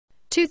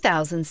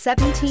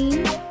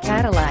2017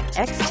 Cadillac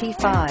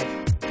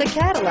XT5. The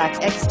Cadillac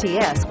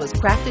XTS was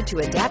crafted to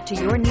adapt to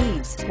your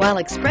needs while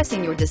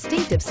expressing your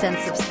distinctive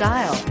sense of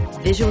style.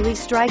 Visually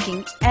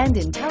striking and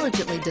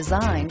intelligently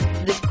designed,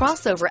 this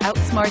crossover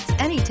outsmarts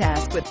any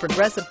task with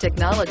progressive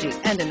technology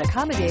and an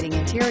accommodating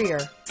interior.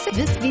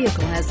 This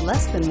vehicle has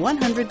less than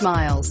 100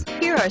 miles.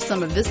 Here are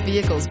some of this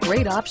vehicle's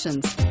great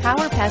options: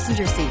 power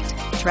passenger seat,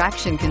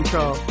 traction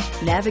control,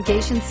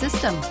 navigation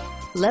system,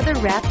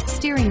 leather-wrapped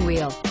steering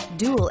wheel,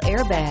 dual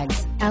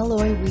airbags,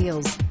 alloy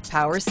wheels,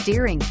 power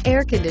steering,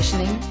 air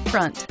conditioning,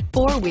 front,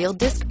 four-wheel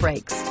disc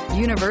brakes,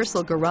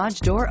 universal garage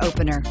door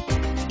opener.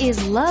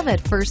 Is love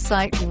at first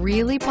sight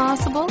really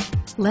possible?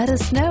 Let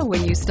us know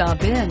when you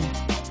stop in.